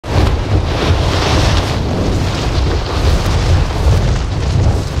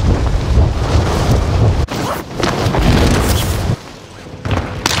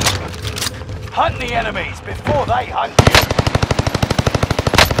before they hunt you.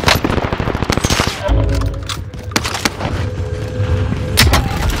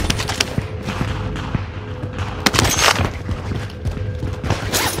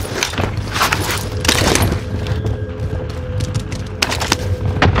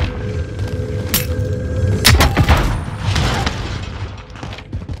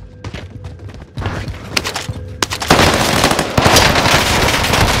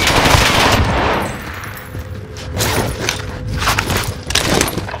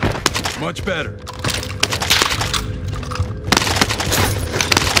 Much better.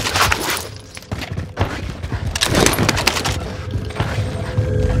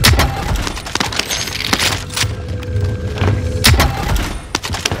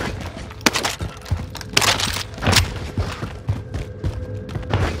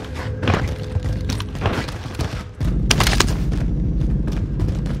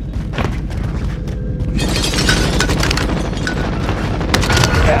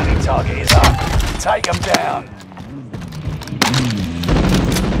 Target is up. Take them down.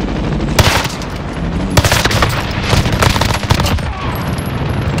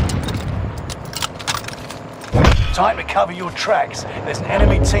 Time to cover your tracks. There's an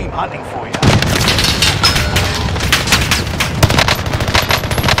enemy team hunting for you.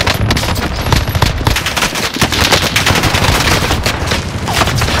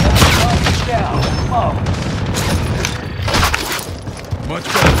 Target's down. Oh. Much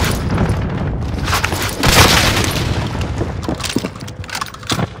better.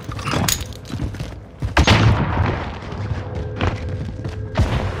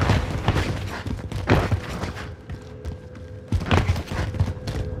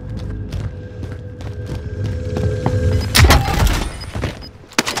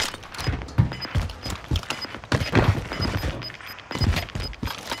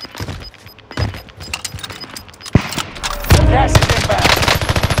 Gas is inbound.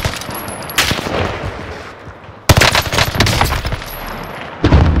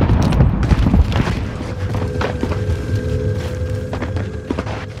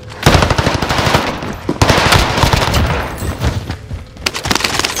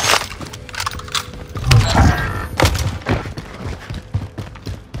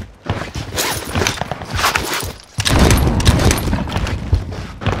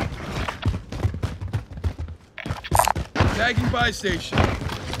 Tagging buy station.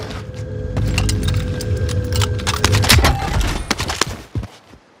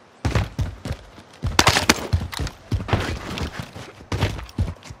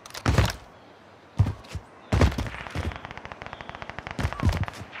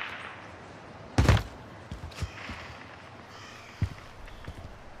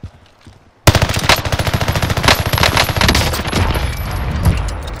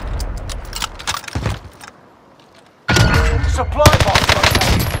 Supply box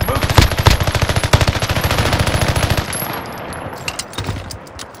located. Move.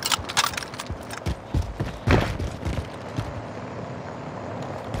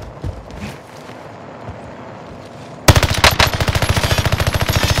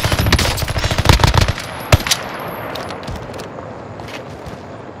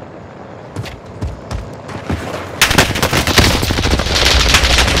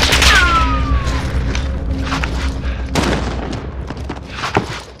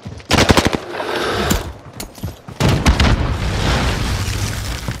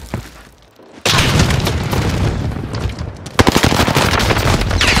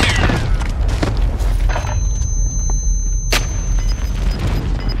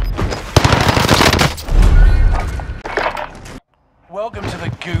 Welcome to the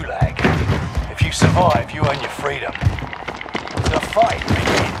Gulag. If you survive, you earn your freedom. The fight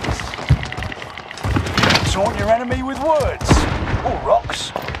begins. Taunt your enemy with words. Or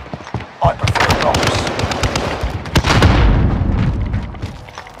rocks. I prefer rocks.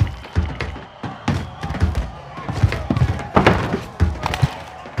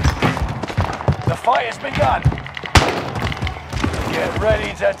 The fight has begun. Get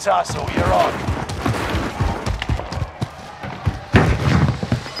ready to tussle, you're on.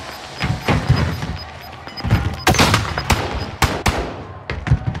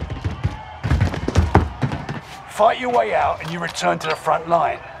 Fight your way out and you return to the front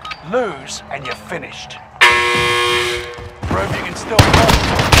line. Lose and you're finished. Prove you can still fight.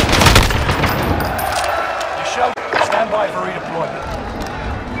 You show. Stand by for redeployment.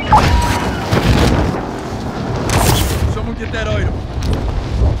 Someone get that item.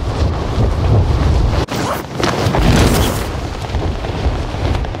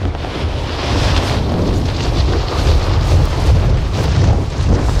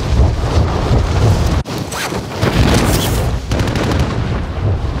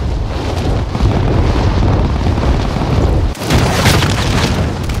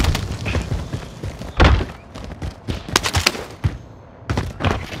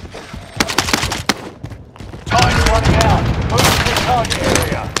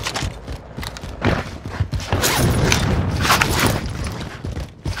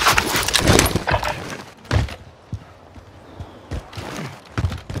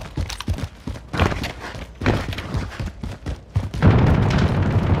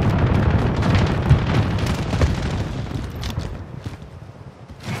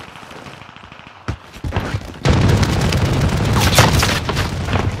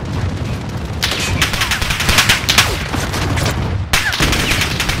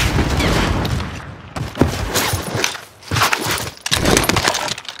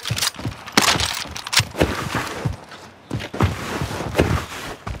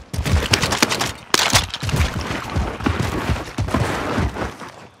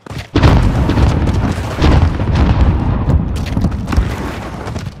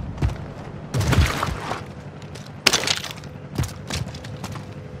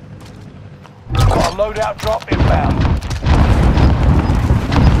 loadout drop inbound.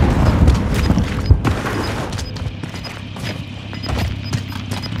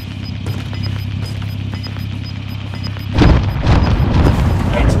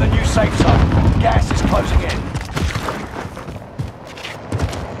 Get to the new safe zone. Gas is closing in.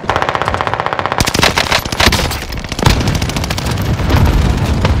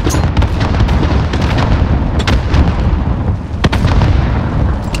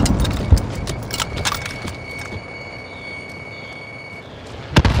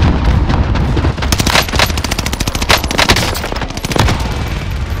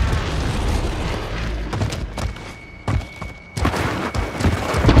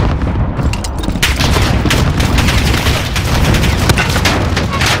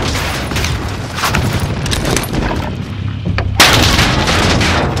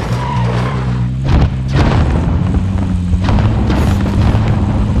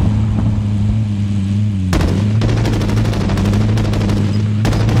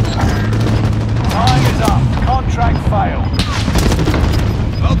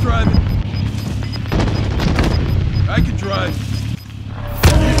 I'll drive it. I can drive.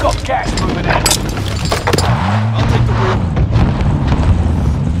 You've got gas moving in. I'll take the wheel.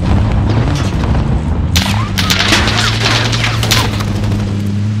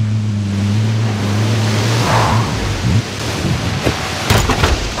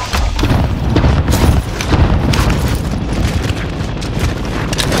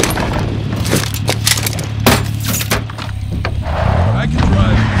 I can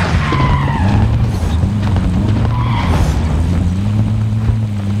drive.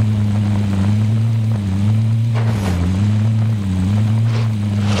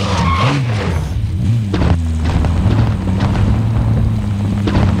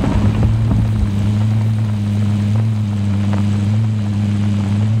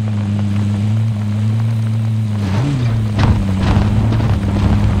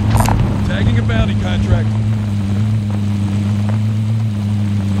 Tagging a bounty contract.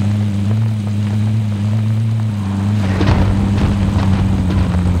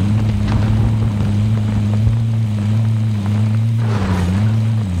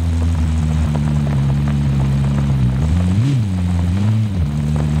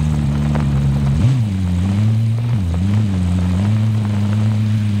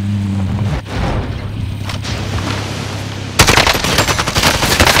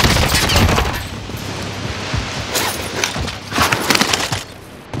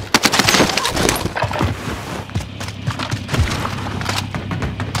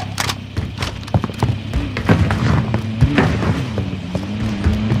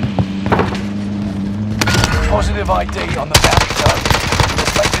 Positive ID on the bounty zone.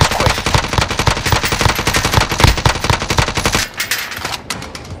 Let's make this quick.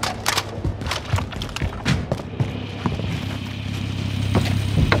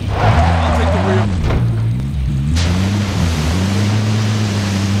 I'll take the wheel.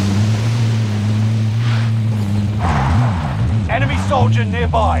 Enemy soldier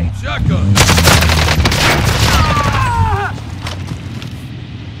nearby. Shotgun.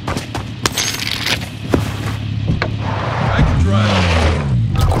 I can drive.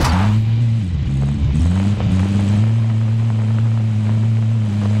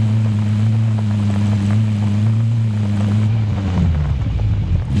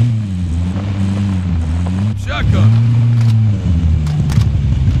 Shotgun.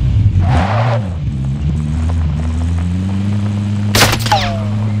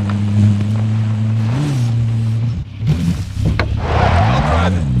 I'll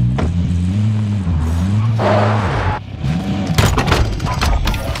drive it.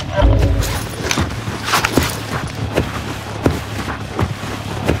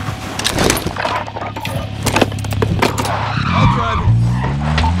 I'll drive it.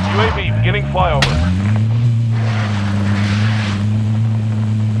 UAV beginning flyover.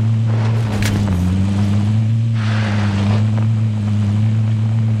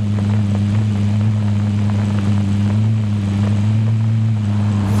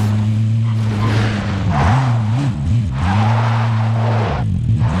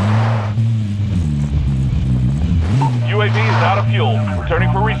 UAV is out of fuel.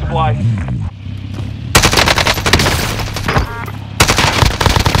 Returning for resupply.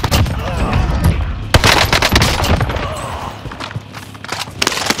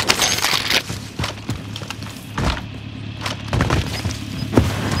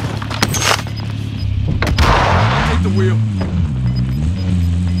 I'll take the wheel.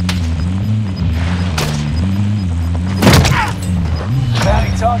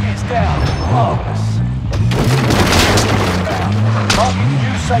 Bounty target is down. Marvelous. Target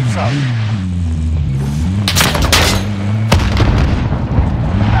new safe zone.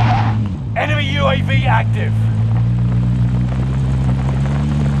 UAV active.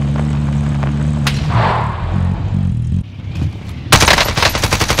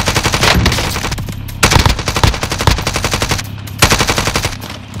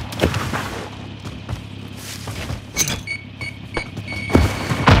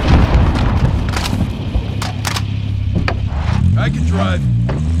 I can drive.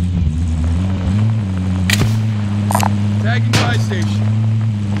 Tagging buy station.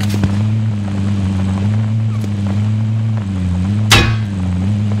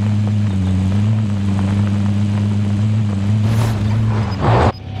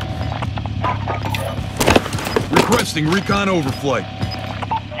 Requesting recon overflight.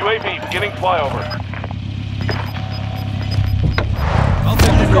 UAV beginning flyover. I'll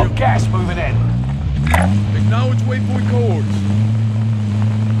take the We've wheel. got gas moving in. Acknowledge waypoint cohorts.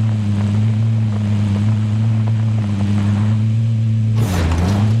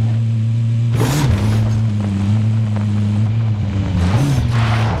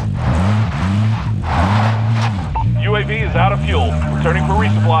 UAV is out of fuel. Returning for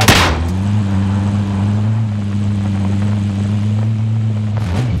resupply.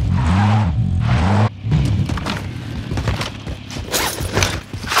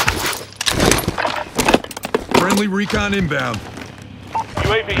 Friendly recon inbound.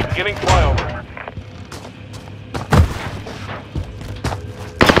 UAV beginning flyover.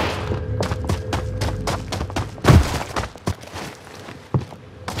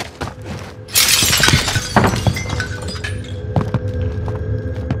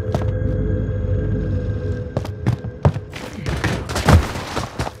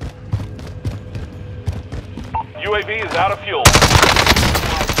 UAV is out of fuel.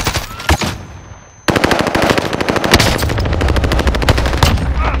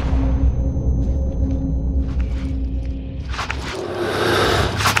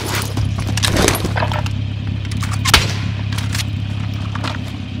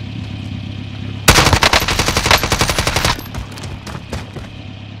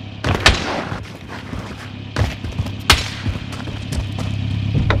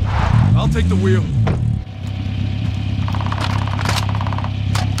 I'll take the wheel.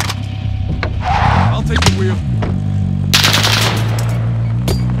 I'll take the wheel.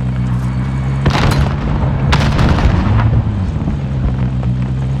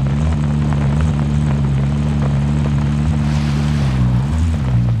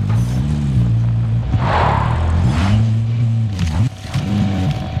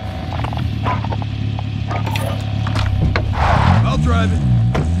 I'll drive it.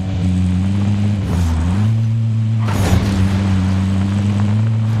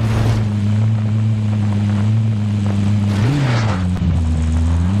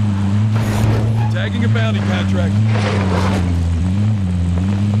 Tagging a bounty contract.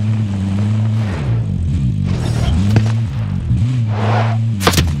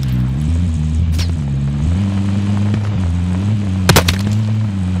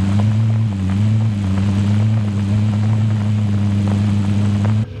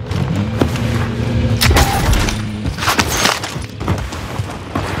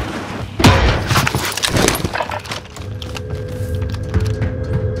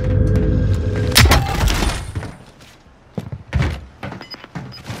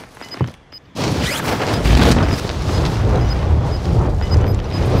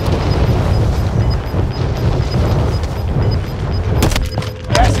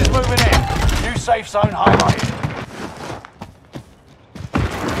 Gas is moving in. New safe zone highlighted.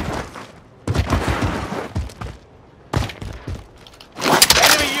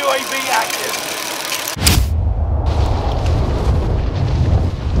 Enemy UAV active.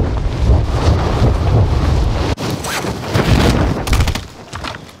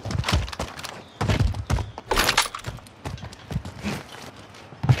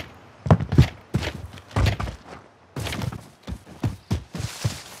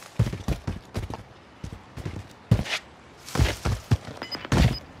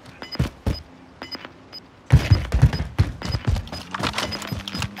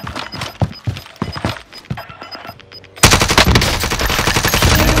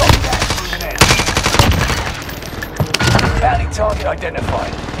 Bounty target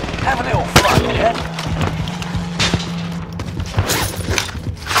identified. Have a little fun, yeah?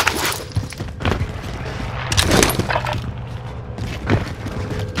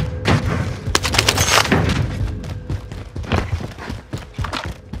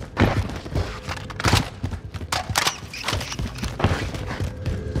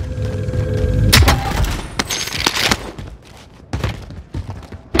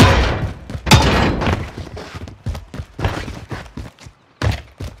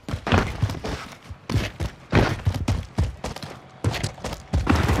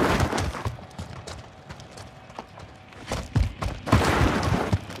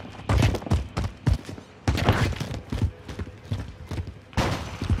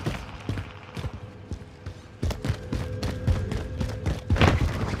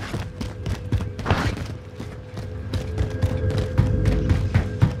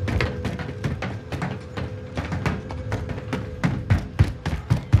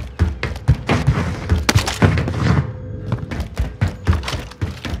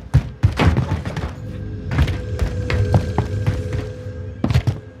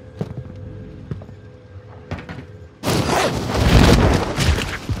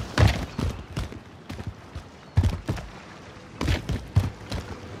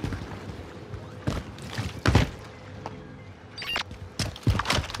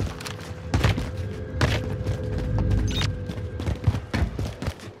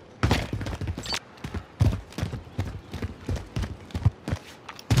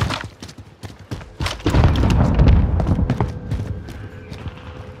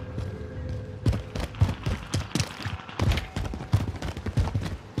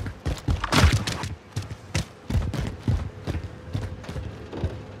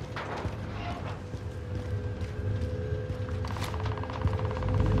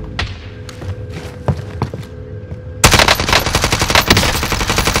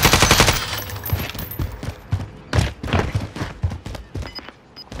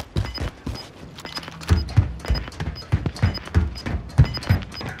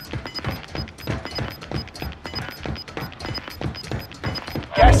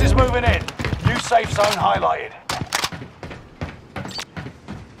 Gas is moving in. New safe zone highlighted.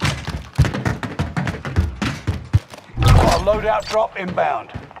 Got a loadout drop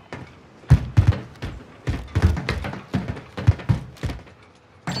inbound.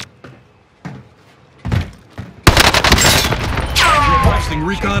 Requesting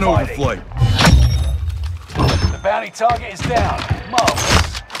recon overflight. The bounty target is down. Marvelous.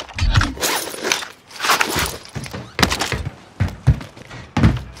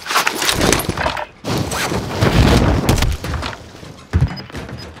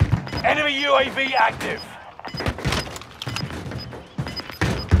 Enemy UAV active.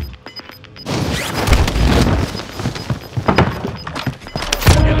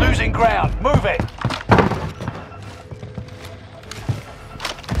 You're losing ground. Move it.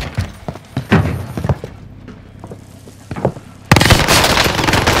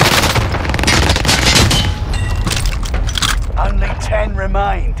 Only 10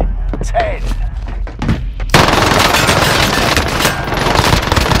 remained. 10.